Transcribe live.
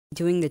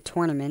doing the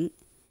tournament.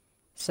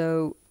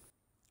 So,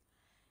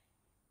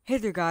 hey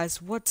there guys,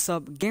 what's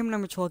up? Game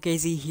number 12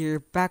 KZ here,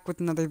 back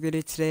with another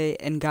video today.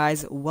 And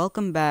guys,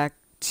 welcome back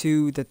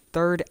to the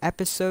third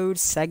episode,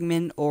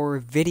 segment, or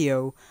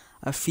video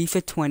of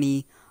FIFA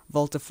 20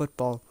 Volta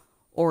Football.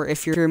 Or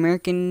if you're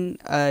American,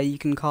 you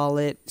can call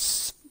it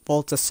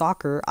Volta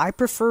Soccer. I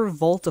prefer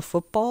Volta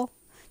Football,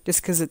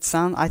 just because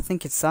I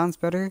think it sounds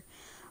better.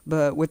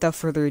 But without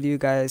further ado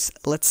guys,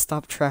 let's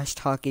stop trash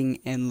talking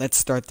and let's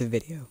start the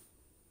video.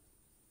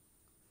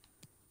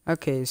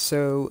 Okay,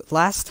 so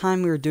last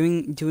time we were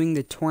doing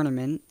the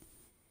tournament.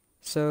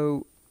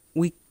 So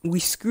we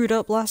screwed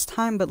up last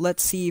time, but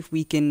let's see if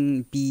we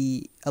can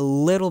be a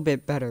little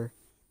bit better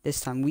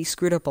this time. We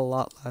screwed up a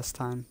lot last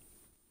time.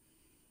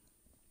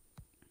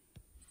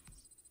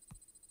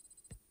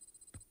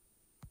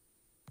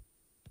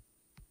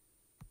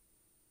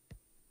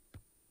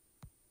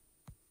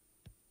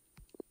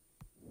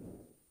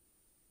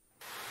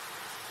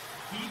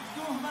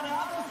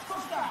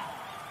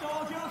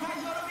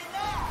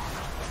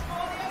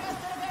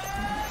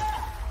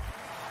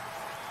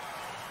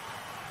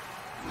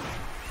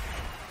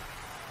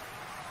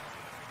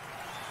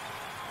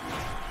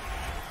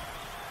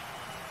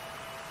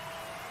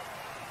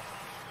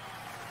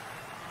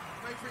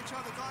 For each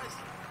other, guys.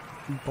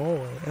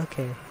 Boy,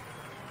 okay.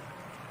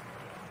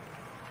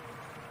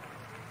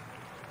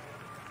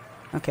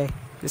 Okay,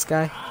 this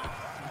guy.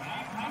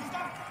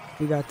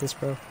 You got this,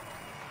 bro.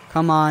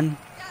 Come on.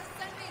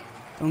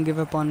 Don't give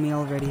up on me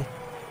already.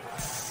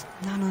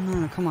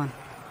 No, come on.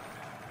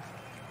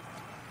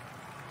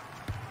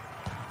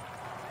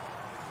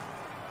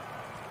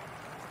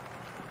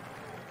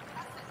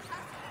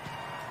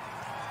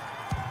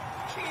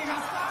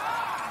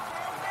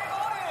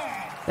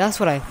 That's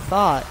what I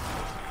thought.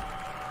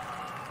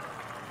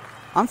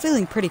 I'm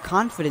feeling pretty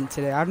confident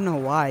today. I don't know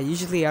why.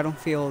 Usually I don't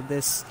feel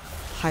this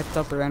hyped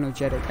up or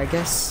energetic. I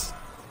guess,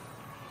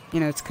 you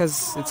know, it's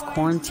because it's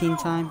quarantine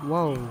time.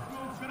 Whoa.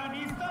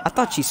 I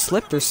thought she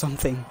slipped or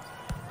something.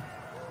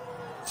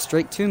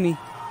 Straight to me.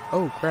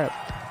 Oh, crap.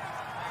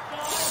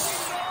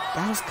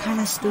 That was kind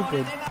of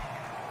stupid.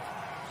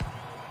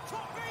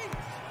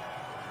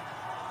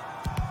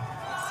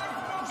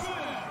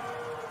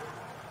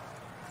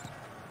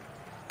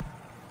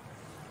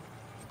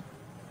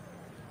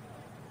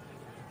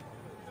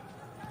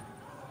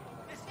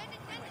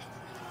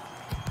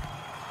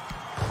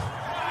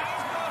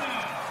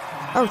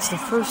 Oh, it's the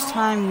first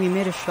time we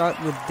made a shot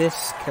with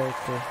this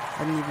character.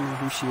 I don't even know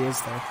who she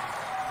is, though.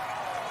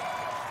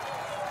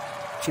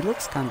 She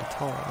looks kind of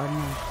tall. I don't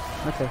know.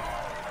 Okay.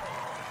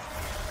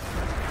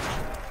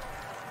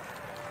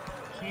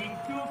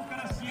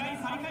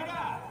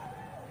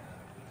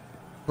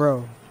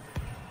 Bro.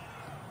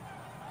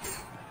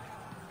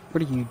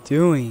 What are you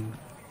doing?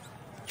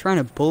 Trying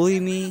to bully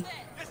me?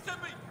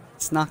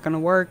 It's not gonna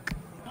work.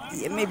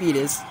 Yeah, maybe it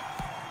is.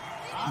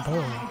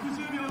 Boy.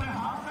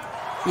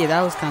 Yeah,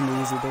 that was kind of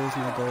easy. There was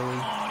no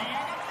goalie.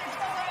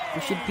 We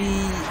should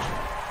be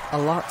a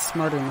lot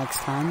smarter next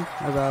time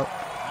about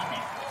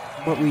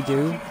what we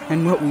do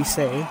and what we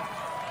say.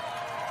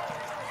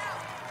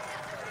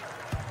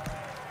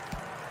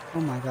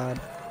 Oh my god.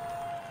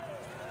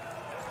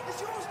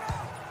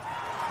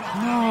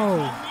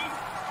 No!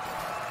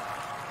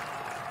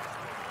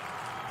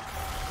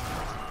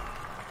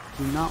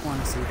 Do not want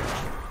to see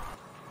that.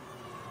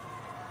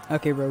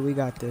 Okay, bro, we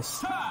got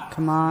this.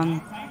 Come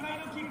on.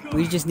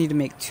 We just need to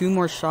make 2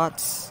 more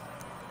shots.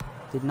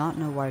 Did not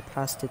know why I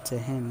passed it to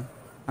him.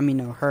 I mean,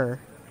 no, her.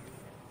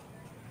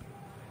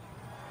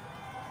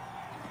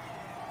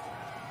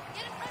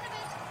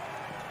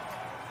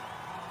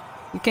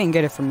 You can't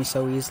get it from me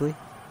so easily.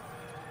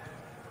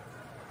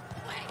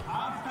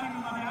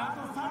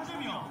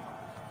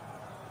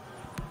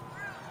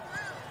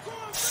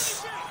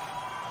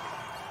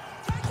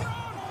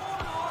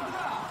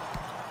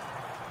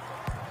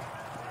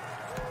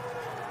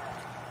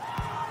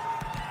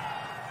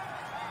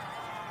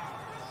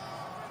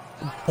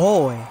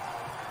 Boy.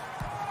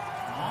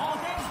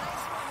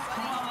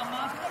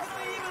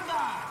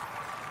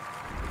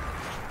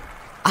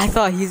 I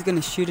thought he's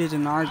gonna shoot it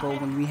in our goal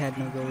when we had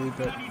no goalie,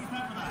 but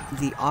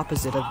the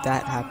opposite of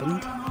that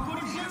happened.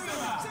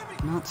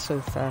 Not so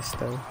fast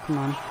though. Come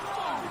on.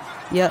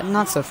 Yeah,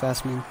 not so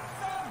fast, man.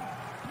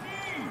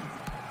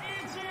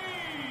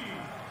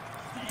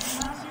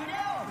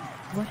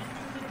 What?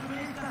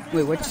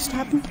 Wait, what just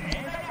happened?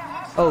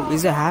 Oh,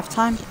 is it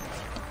halftime?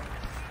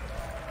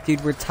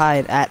 Dude, we're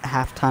tied at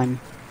halftime.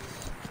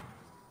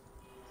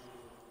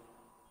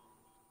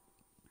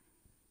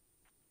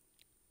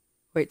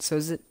 Wait, so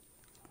is it...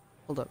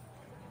 Hold up.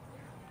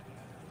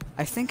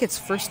 I think it's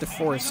first to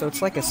 4, so it's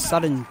like a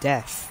sudden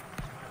death.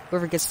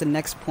 Whoever gets the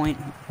next point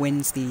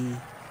wins the...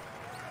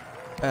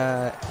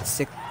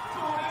 sick...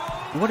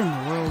 What in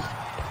the world?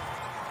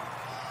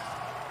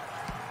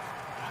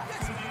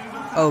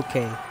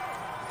 Okay.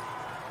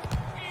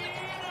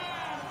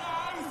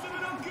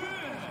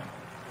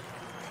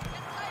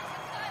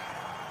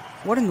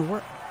 What in the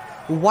world?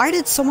 Why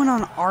did someone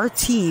on our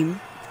team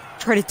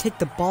try to take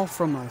the ball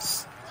from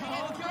us?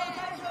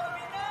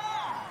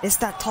 It's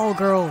that tall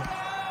girl.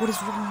 What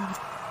is wrong with...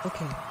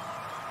 Okay.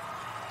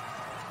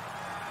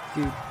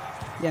 Dude.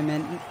 Yeah,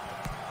 man.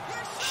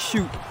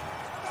 Shoot.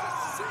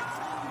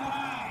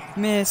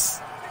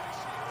 Miss.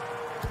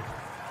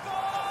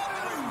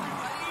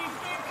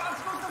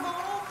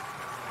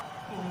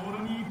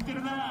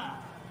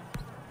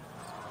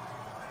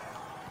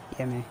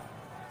 Yeah, man.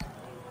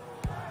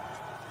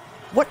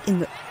 What in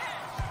the...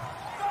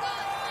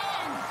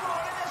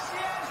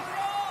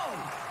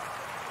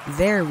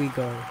 There we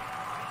go.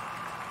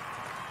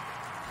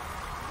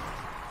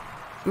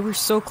 We were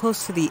so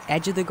close to the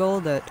edge of the goal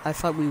that I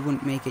thought we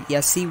wouldn't make it. Yeah,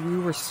 see, we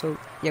were so...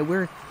 Yeah,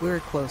 we were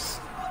close.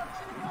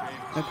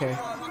 Okay.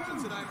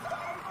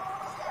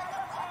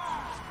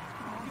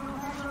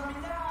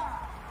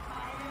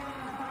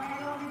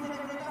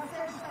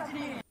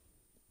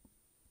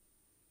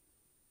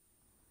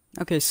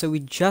 Okay, so we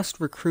just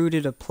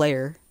recruited a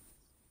player.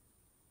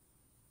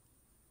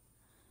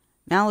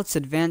 Now let's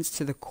advance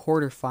to the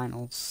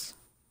quarterfinals.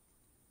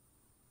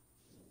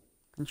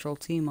 Control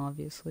team,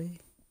 obviously.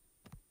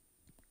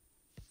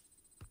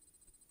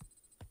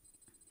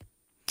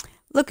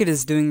 Look at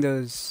us doing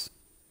those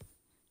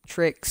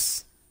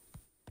tricks.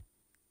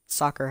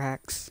 Soccer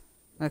hacks.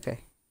 Okay.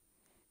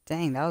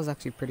 Dang, that was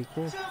actually pretty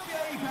cool.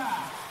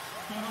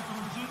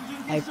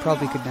 I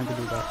probably could never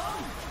do that.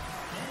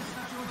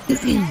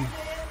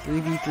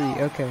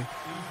 3v3, okay.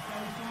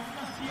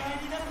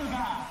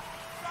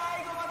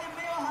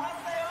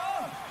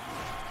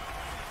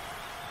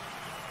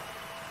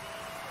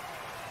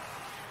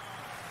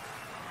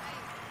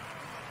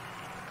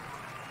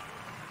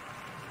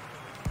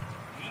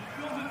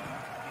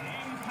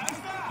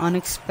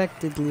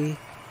 Unexpectedly.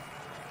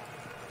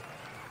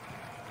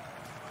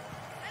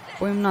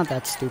 Boy, I'm not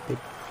that stupid.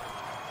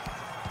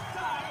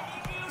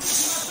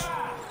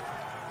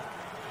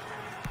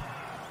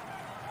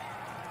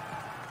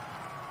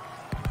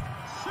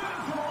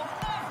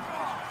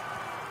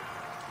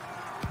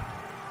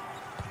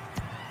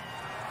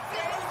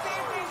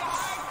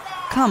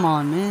 Come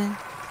on, man.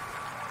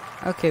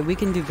 Okay, we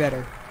can do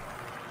better.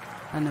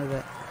 I know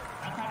that.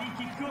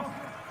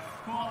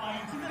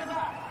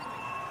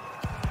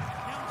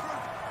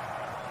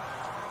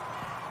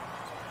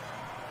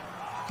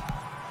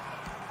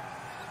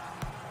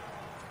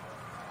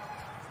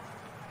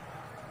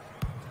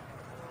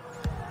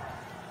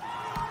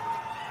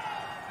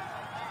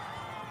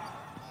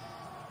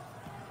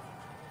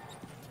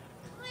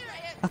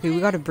 Okay, we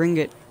gotta bring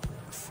it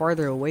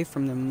farther away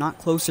from them, not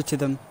closer to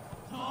them.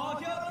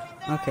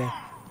 Okay,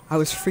 I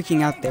was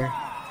freaking out there.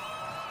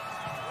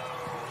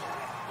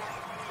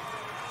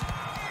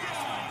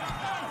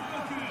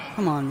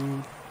 Come on,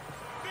 man.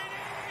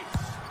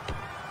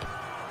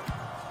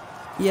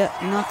 Yeah,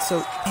 not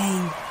so...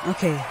 Dang.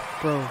 Okay,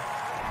 bro.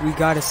 We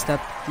gotta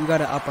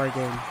up our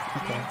game.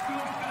 Okay.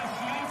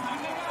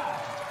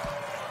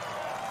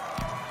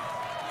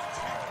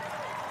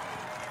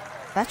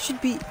 That should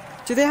be...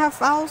 Do they have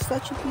fouls?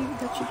 That should be...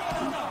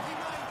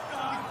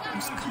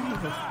 It's kind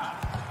of a...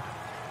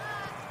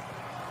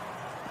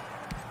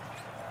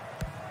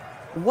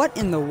 What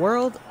in the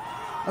world?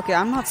 Okay,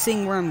 I'm not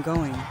seeing where I'm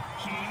going.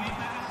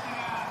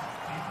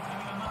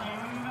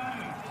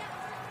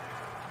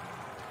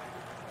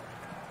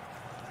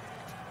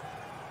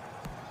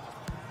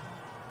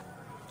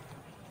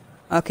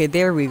 Okay,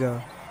 there we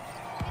go.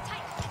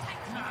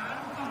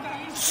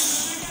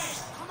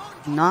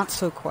 Not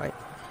so quite.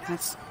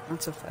 That's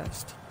not so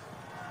fast.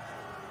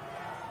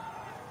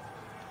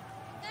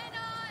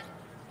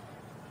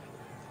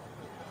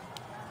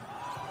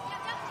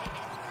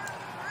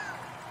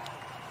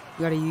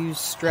 We gotta use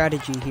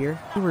strategy here.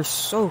 We were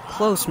so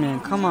close,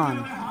 man. Come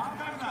on.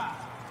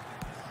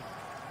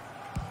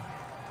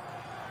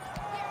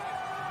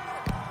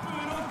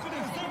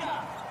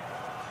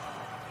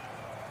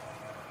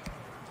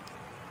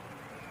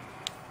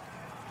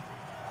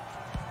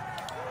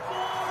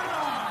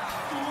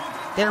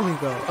 There we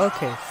go.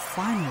 Okay,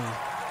 finally.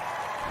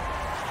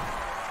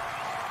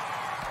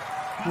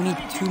 We need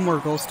 2 more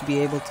goals to be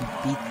able to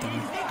beat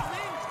them.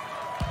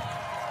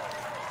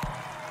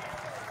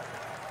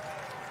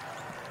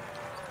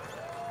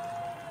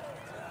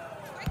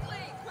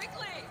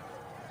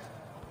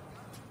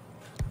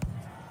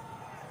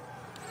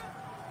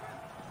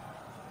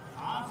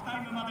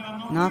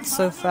 Not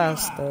so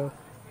fast, though.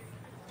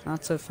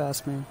 Not so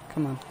fast, man.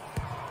 Come on.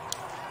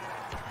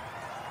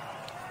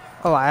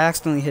 Oh, I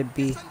accidentally hit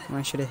B when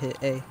I should have hit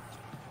A.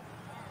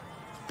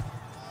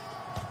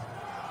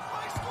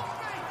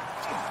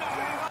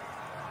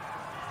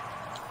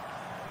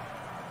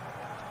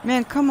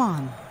 Man, come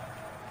on.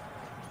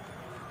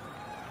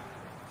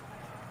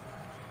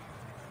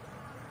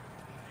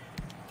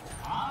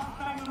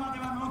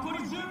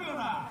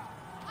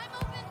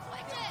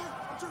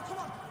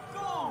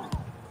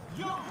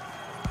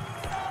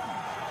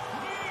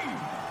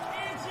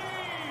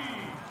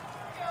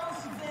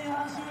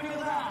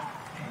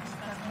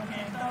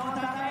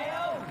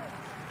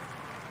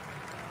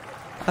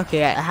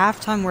 Okay, at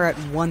halftime we're at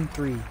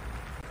 1-3.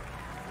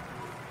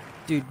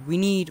 Dude, we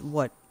need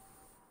what?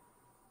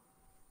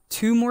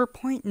 2 more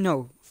points?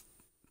 No.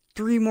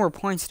 3 more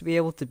points to be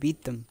able to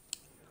beat them.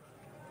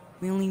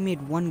 We only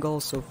made 1 goal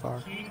so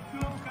far.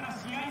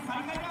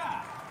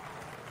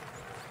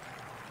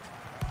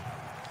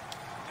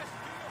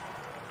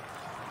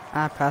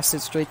 Passed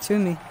it straight to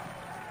me.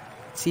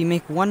 So you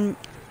make 1...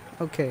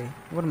 Okay,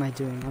 what am I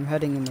doing? I'm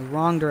heading in the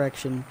wrong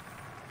direction.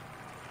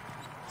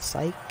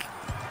 Psych.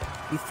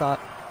 You thought...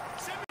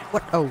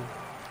 What? Oh.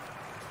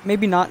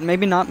 Maybe not,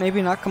 maybe not,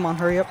 maybe not. Come on,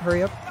 hurry up,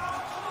 hurry up.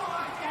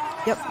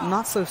 Yep,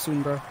 not so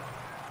soon, bro.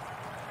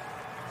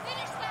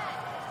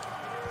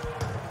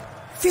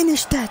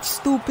 Finish that,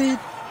 stupid!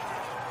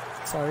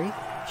 Sorry,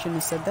 shouldn't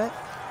have said that.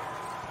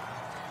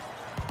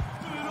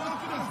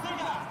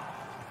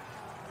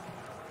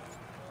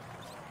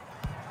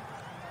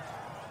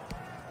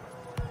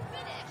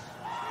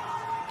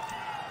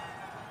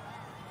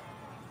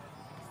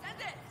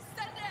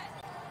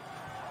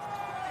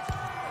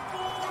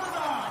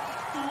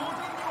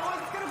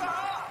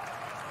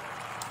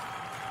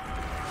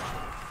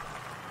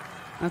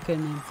 Okay,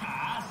 man.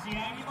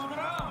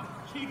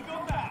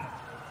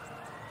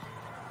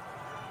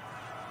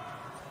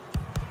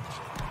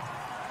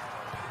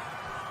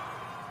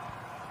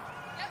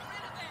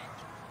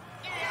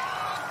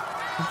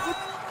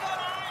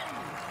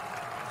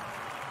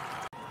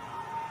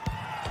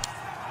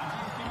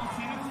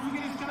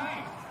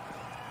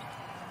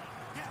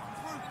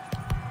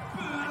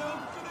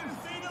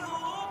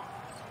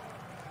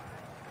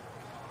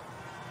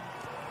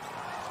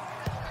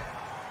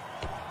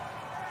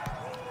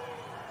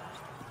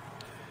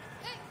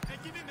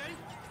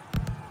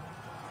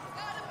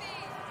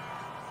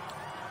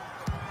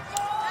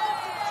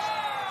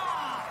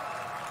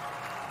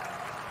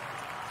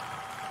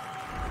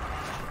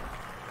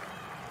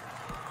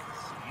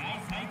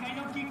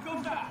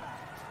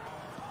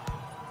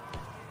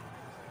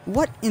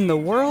 What in the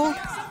world?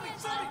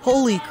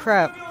 Holy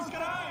crap.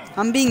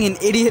 I'm being an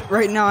idiot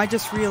right now, I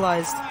just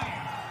realized.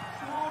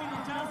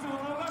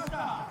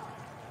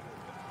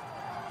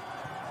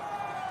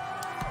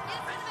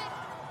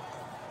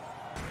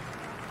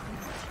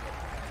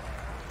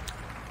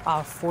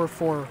 Ah,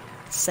 4-4.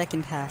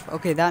 Second half.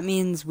 Okay, that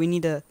means we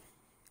need to...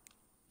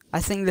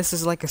 I think this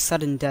is like a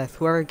sudden death.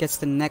 Whoever gets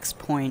the next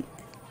point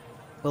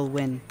will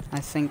win.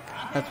 I think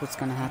that's what's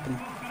gonna happen.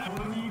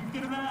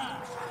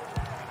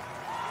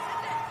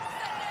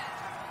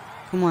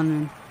 Come on,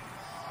 man.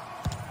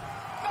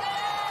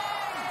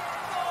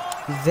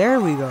 There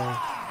we go.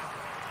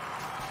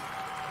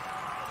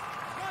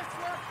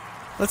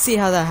 Let's see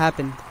how that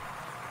happened.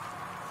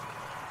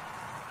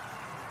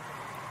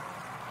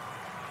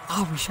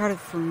 Oh, we shot it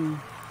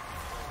from...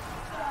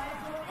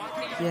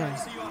 Yeah.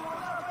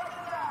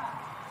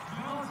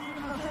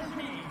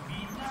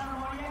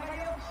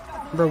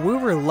 Bro, we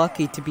were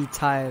lucky to be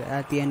tied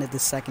at the end of the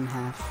second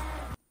half.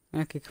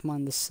 Okay, come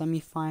on, the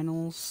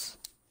semifinals.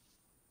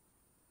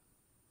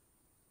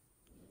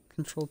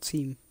 Control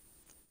team.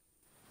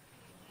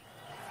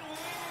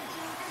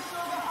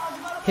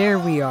 Here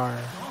we are.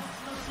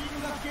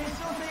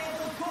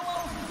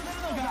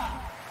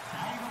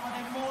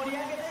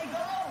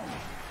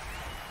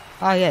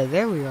 Oh yeah,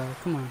 there we are.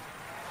 Come on.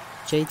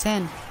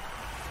 J10.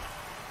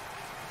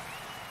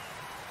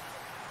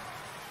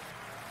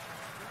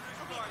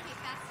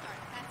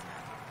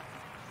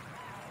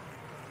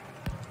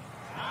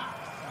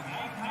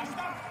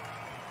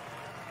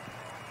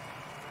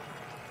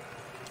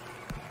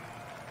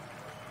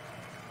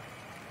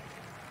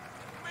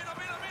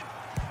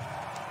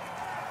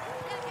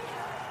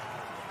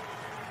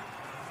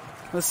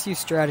 Let's use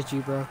strategy,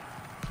 bro.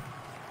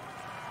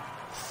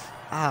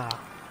 Ah.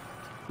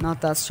 Not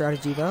that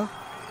strategy, though.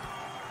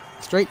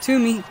 Straight to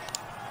me.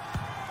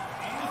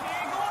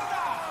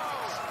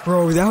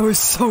 Bro, that was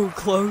so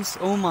close.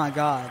 Oh my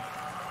god.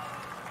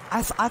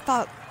 I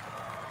thought...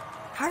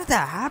 How did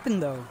that happen,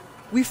 though?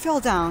 We fell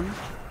down.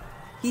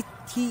 He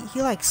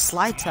like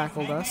slide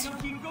tackled us.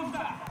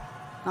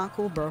 Not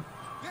cool, bro.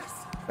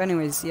 But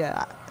anyways,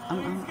 yeah.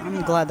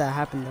 I'm glad that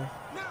happened, though.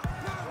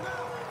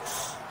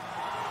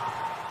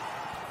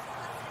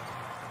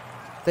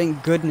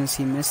 Thank goodness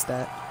he missed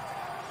that.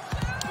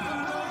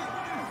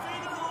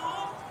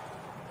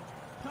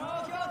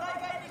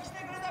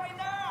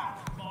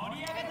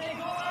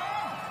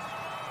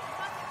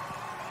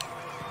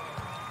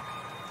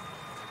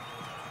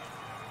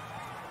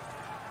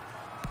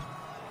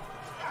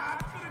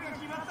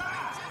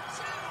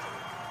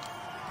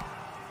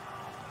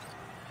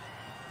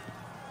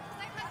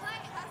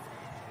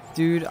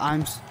 Dude,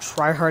 I'm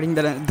tryharding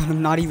that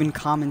I'm not even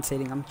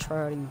commentating. I'm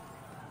tryharding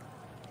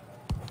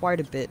quite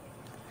a bit.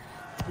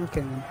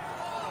 Okay, man.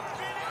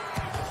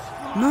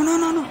 No, no,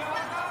 no, no.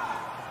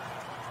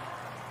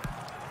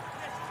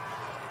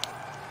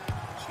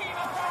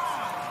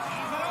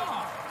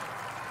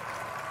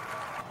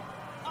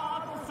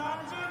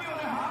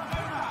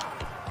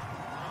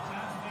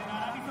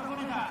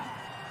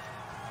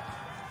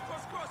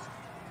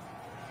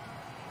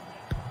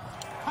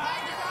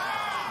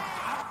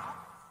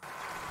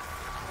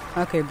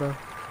 Okay, bro.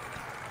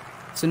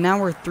 So now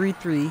we're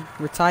 3-3.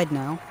 We're tied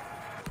now.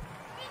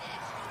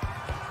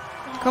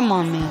 Come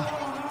on, man.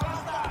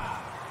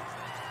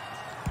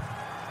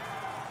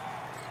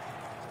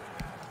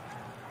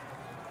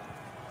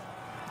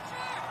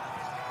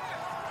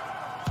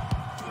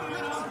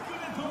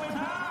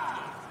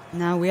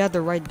 Now we had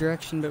the right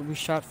direction, but we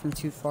shot from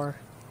too far.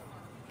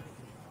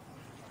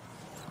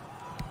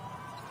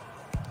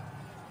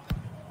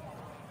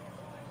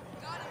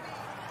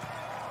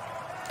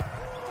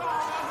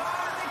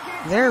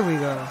 There we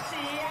go.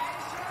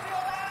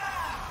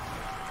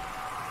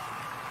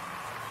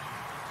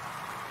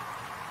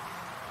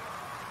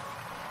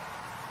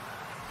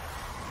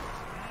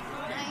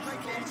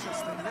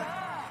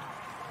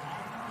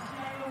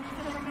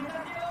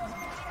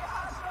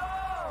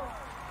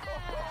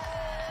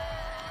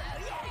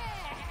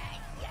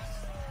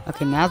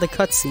 Okay, now the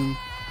cutscene.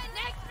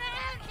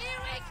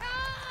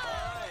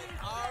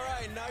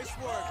 Alright, nice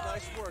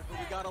work, but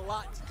we got a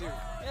lot to do.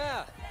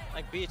 Yeah,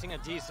 like beating a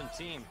decent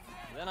team.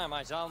 Then I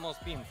might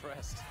almost be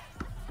impressed.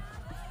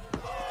 I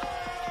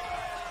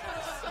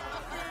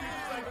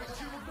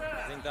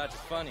think that is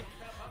funny.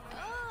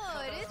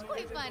 Oh, it is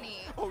quite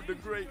funny. Oh, the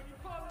great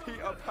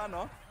Peter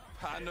Panner.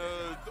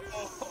 Panners.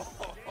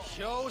 Oh,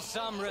 Show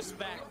some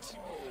respect.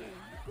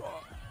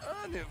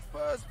 earn it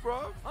first,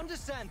 bro.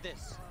 Understand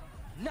this.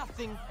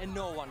 Nothing and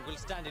no one will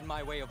stand in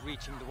my way of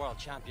reaching the World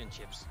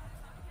Championships.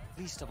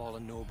 Least of all a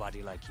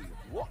nobody like you.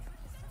 What?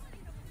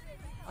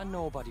 A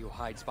nobody who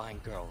hides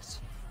behind girls.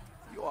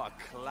 You're a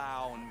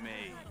clown,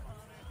 mate.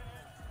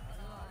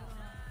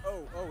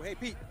 Oh, hey,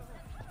 Pete.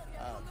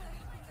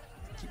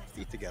 Keep your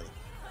feet together.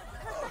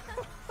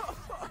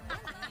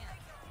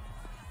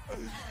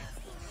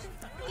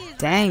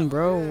 Dang,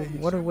 bro.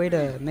 What a way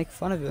to make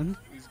fun of him.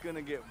 He's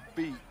gonna get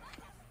beat.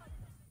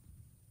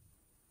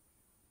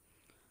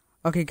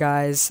 Okay,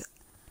 guys.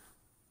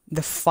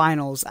 The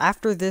finals.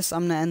 After this,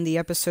 I'm gonna end the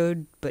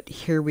episode, but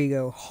here we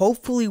go.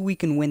 Hopefully we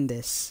can win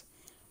this.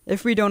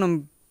 If we don't,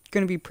 I'm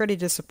gonna be pretty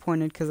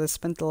disappointed because I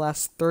spent the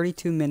last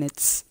 32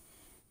 minutes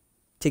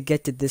to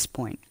get to this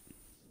point.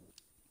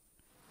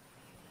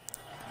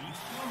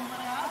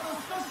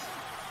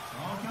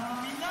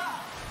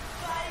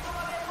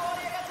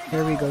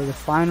 Here we go, the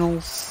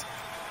finals.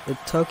 The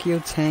Tokyo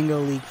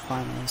Tango League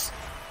finals.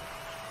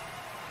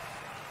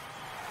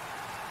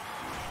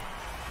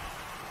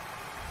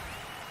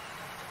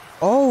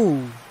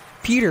 Oh,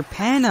 Peter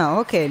Panna.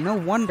 Okay, no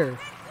wonder.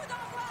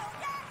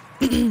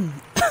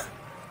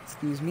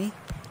 Excuse me.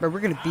 But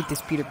we're gonna beat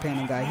this Peter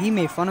Panna guy. He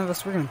made fun of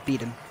us. We're gonna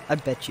beat him. I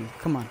bet you.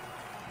 Come on.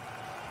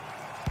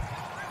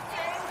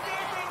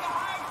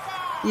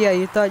 Yeah,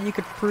 you thought you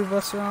could prove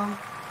us wrong?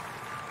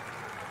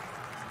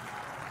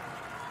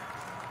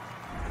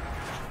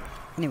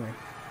 Anyway,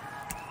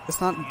 let's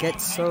not get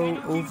so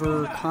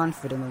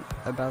overconfident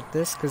about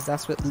this, because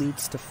that's what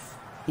leads to,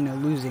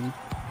 losing.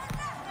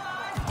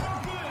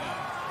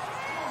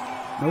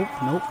 Nope.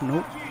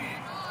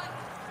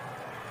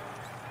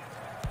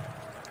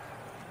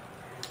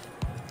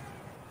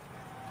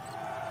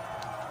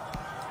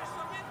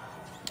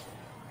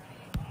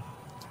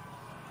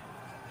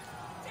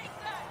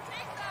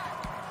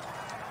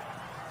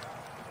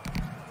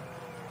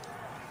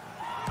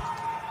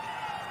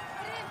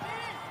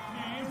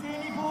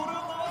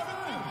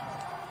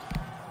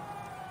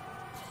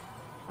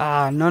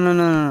 Ah,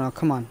 no,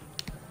 come on.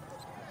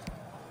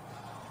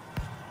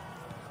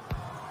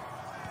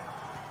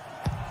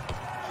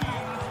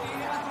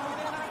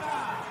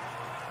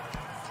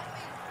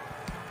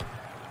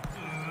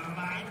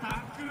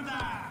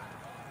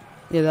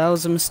 Yeah, that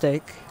was a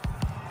mistake.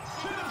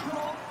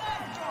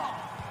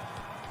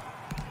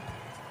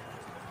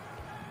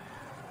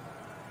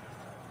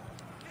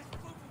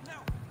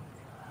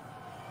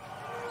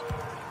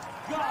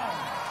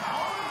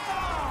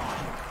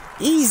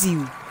 Easy.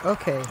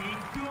 Okay.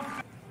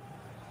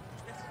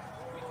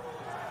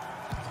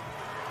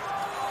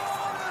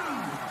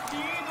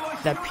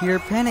 That Peter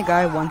Panna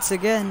guy once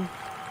again.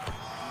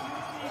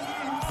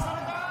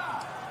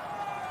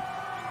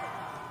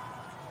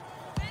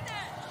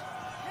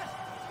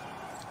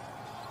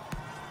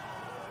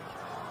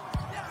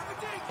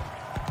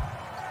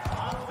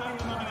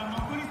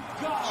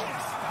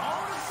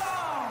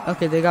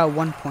 Okay, they got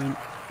 1 point.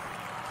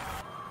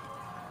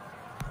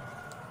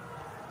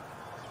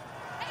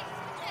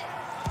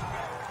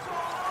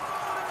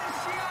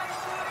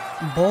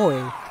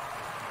 Boy,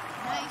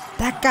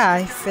 that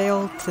guy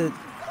failed to...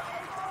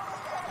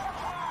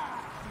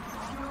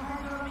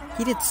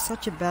 He did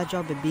such a bad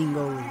job at being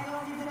goalie.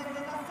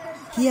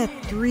 He had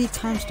 3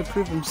 times to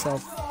prove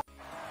himself.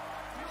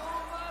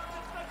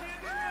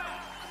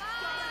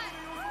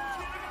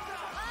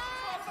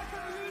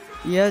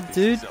 Yeah,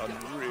 dude.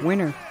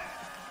 Winner.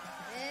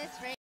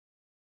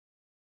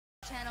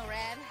 Channel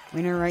Rad.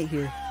 Winner right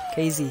here.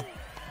 KZ. Are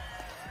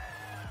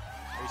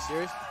you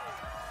serious?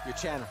 Your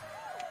channel.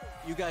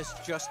 You guys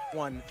just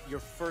won your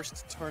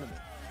first tournament.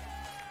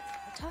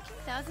 We're talking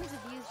thousands of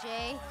views,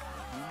 Jay.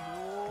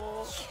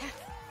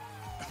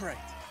 Right.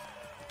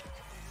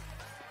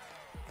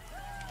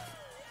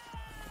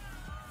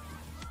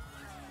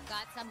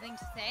 Got something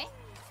to say?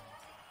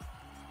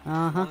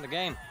 Uh-huh. Won the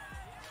game.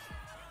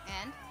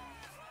 And?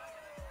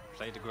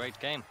 Played a great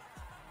game.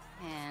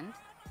 And?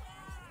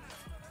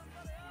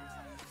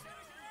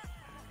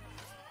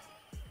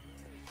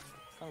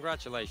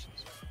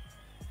 Congratulations.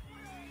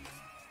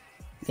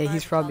 Yeah, he's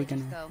As far probably as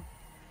gonna... apologies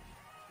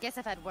Guess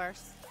I've had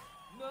worse.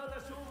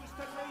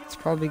 It's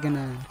probably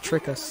gonna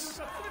trick us.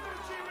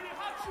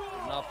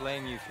 I'll not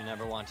blame you if you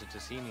never wanted to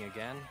see me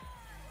again.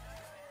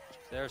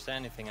 If there's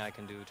anything I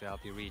can do to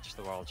help you reach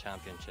the World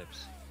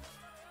Championships,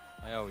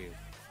 I owe you.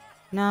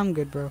 Nah, I'm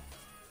good, bro.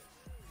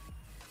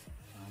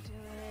 I'll do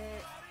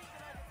it.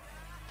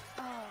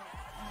 Oh.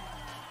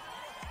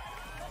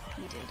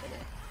 You did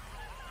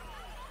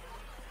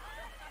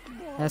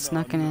it. That's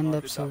not gonna end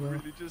up so Did that well.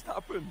 really just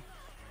happen?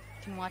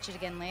 Can watch it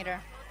again later.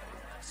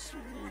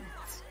 Sweet.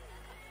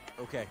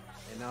 Okay,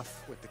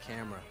 enough with the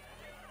camera.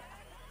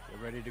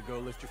 Get ready to go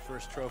lift your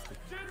first trophy.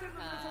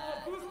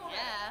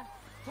 Yeah.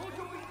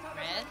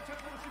 Red?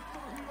 Thank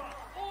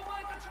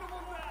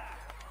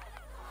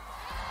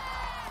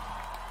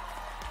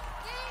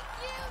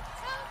you,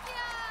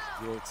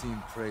 Tokyo! Your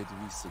team played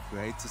with a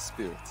great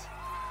spirit.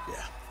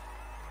 Yeah,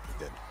 we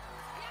did.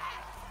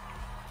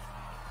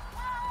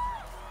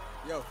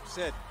 Yo,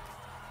 Sid.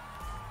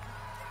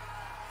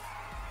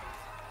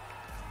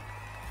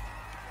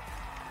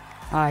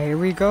 Here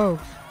we go.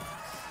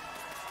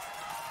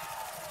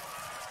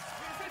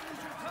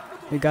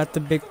 We got the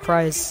big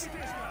prize.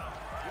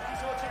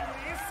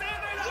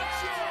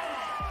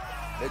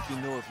 Let me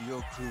know if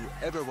your crew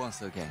ever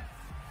wants again.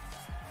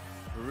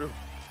 For real?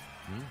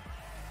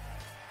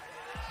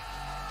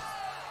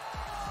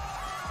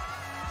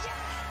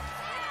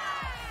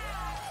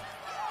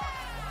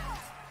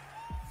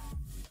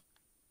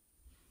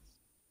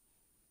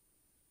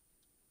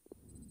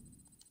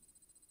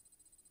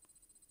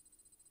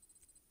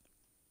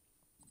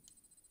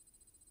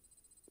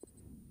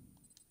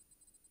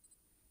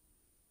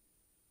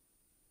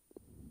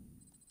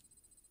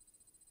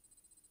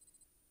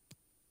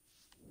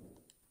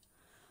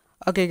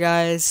 Okay,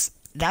 guys,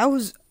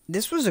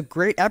 this was a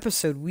great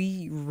episode.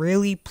 We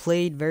really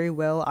played very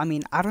well. I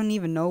mean, I don't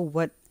even know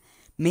what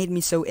made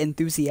me so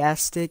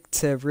enthusiastic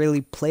to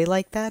really play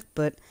like that,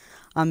 but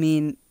I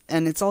mean,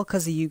 and it's all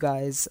because of you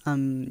guys,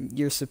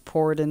 your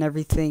support and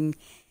everything.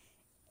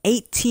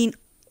 18,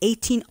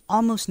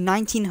 almost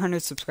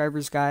 1900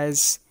 subscribers,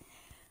 guys.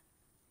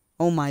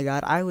 Oh my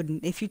god,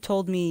 if you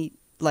told me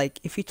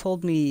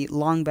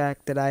long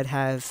back that I'd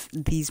have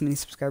these many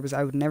subscribers,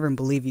 I would never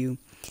believe you.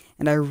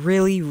 And I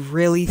really,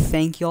 really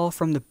thank y'all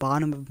from the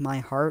bottom of my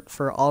heart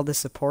for all the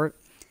support.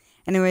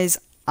 Anyways,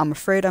 I'm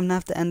afraid I'm gonna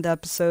have to end the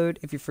episode.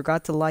 If you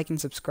forgot to like and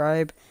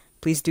subscribe,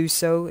 please do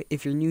so.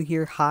 If you're new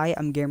here, hi,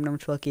 I'm Gamer Number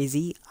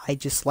 12KZ. I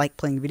just like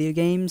playing video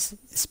games,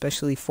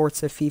 especially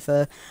Forza,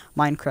 FIFA,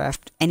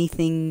 Minecraft,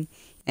 anything.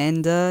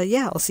 And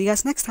yeah, I'll see you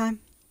guys next time.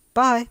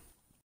 Bye!